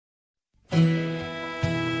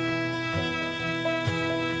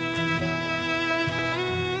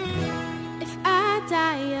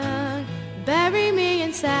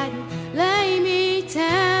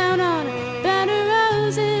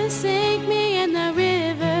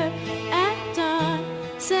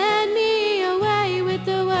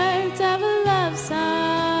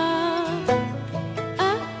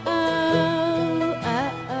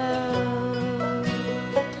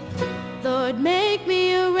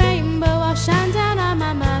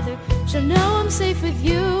safe with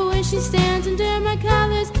you when she stands under my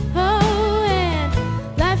colors. Oh, and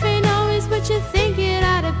life ain't always what you think it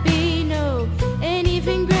ought to be. No, ain't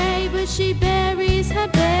even gray, but she buries her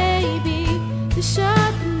baby. The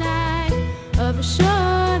sharp knife of a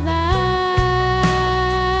shore life.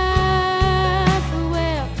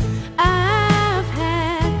 Well, I've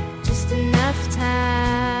had just enough time.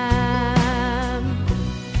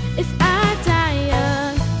 If I die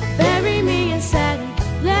young, bury me in satin,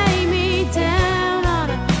 lay me down on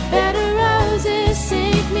a bed of roses,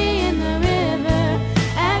 sink me in the river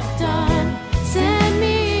at dawn, send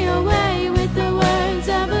me away with the words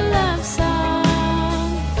of a love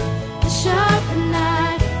song. The sharp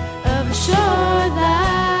knife of a shore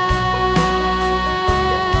life.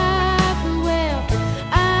 Well,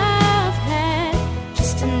 I've had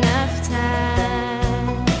just enough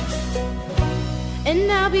time,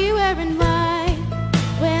 and I'll be wearing white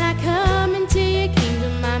when I come into your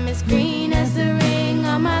kingdom. I'm as green as the ring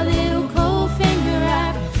on my little cold finger.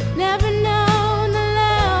 I've never known the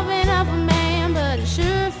loving of a man, but it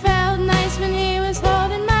sure felt nice when he was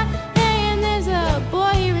holding my hand. There's a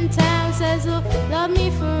boy here in town says he'll love me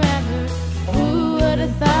forever. Who would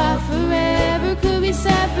have thought forever could be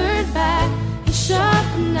severed by the sharp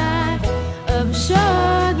knife of a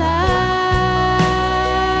shore life?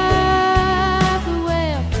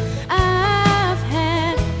 Well, I've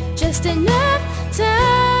had just enough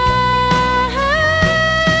time.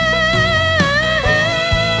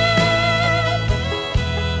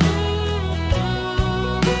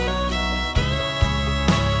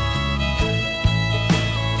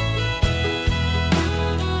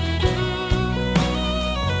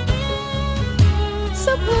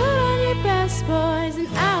 So put on your best, boys, and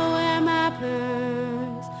I'll wear my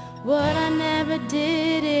pearls. What I never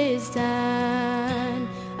did is done.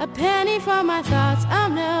 A penny for my thoughts, oh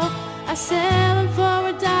no, I sell them for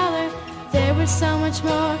 $1. There was so much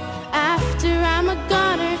more after I'm a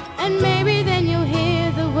goner, and maybe then you'll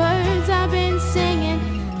hear the words I've been singing.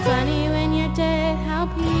 Funny when you're dead how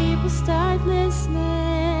people start listening.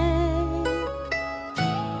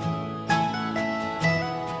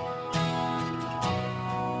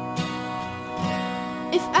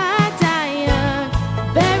 If I die young,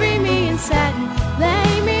 bury me in satin,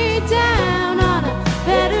 lay me down on a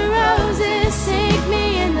bed of roses, sink me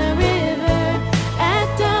in the river at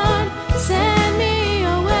dawn, send me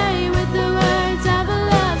away with the words of a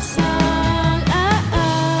love song.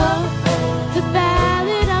 Oh, the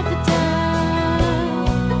ballad of the dove.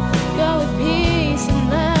 Go with peace and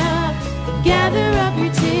love, gather up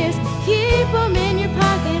your tears, keep them in your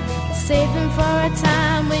pocket, save them for a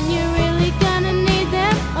time when you're really gonna need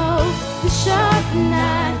them. Oh, the sharp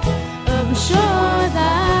knife of a shore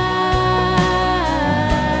life.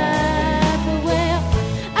 Well,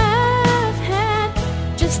 I've had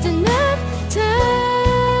just enough time.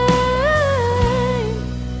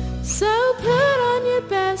 So put on your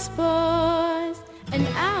best, boys, and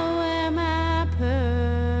I'll